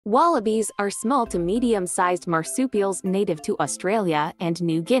Wallabies are small to medium-sized marsupials native to Australia and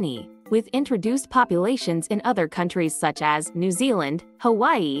New Guinea, with introduced populations in other countries such as New Zealand,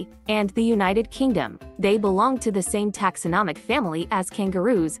 Hawaii, and the United Kingdom. They belong to the same taxonomic family as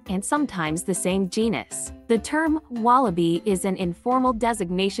kangaroos and sometimes the same genus. The term wallaby is an informal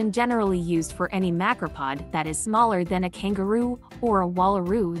designation generally used for any macropod that is smaller than a kangaroo or a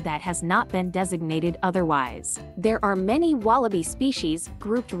wallaroo that has not been designated otherwise. There are many wallaby species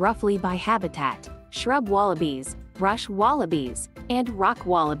grouped roughly by habitat: shrub wallabies, brush wallabies, and rock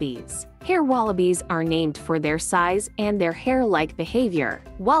wallabies. Hair wallabies are named for their size and their hair-like behavior.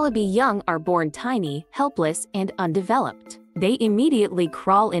 Wallaby young are born tiny, helpless, and undeveloped. They immediately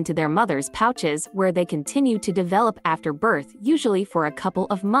crawl into their mother's pouches where they continue to develop after birth, usually for a couple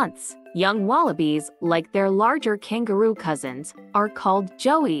of months. Young wallabies, like their larger kangaroo cousins, are called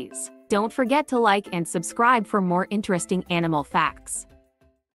joeys. Don't forget to like and subscribe for more interesting animal facts.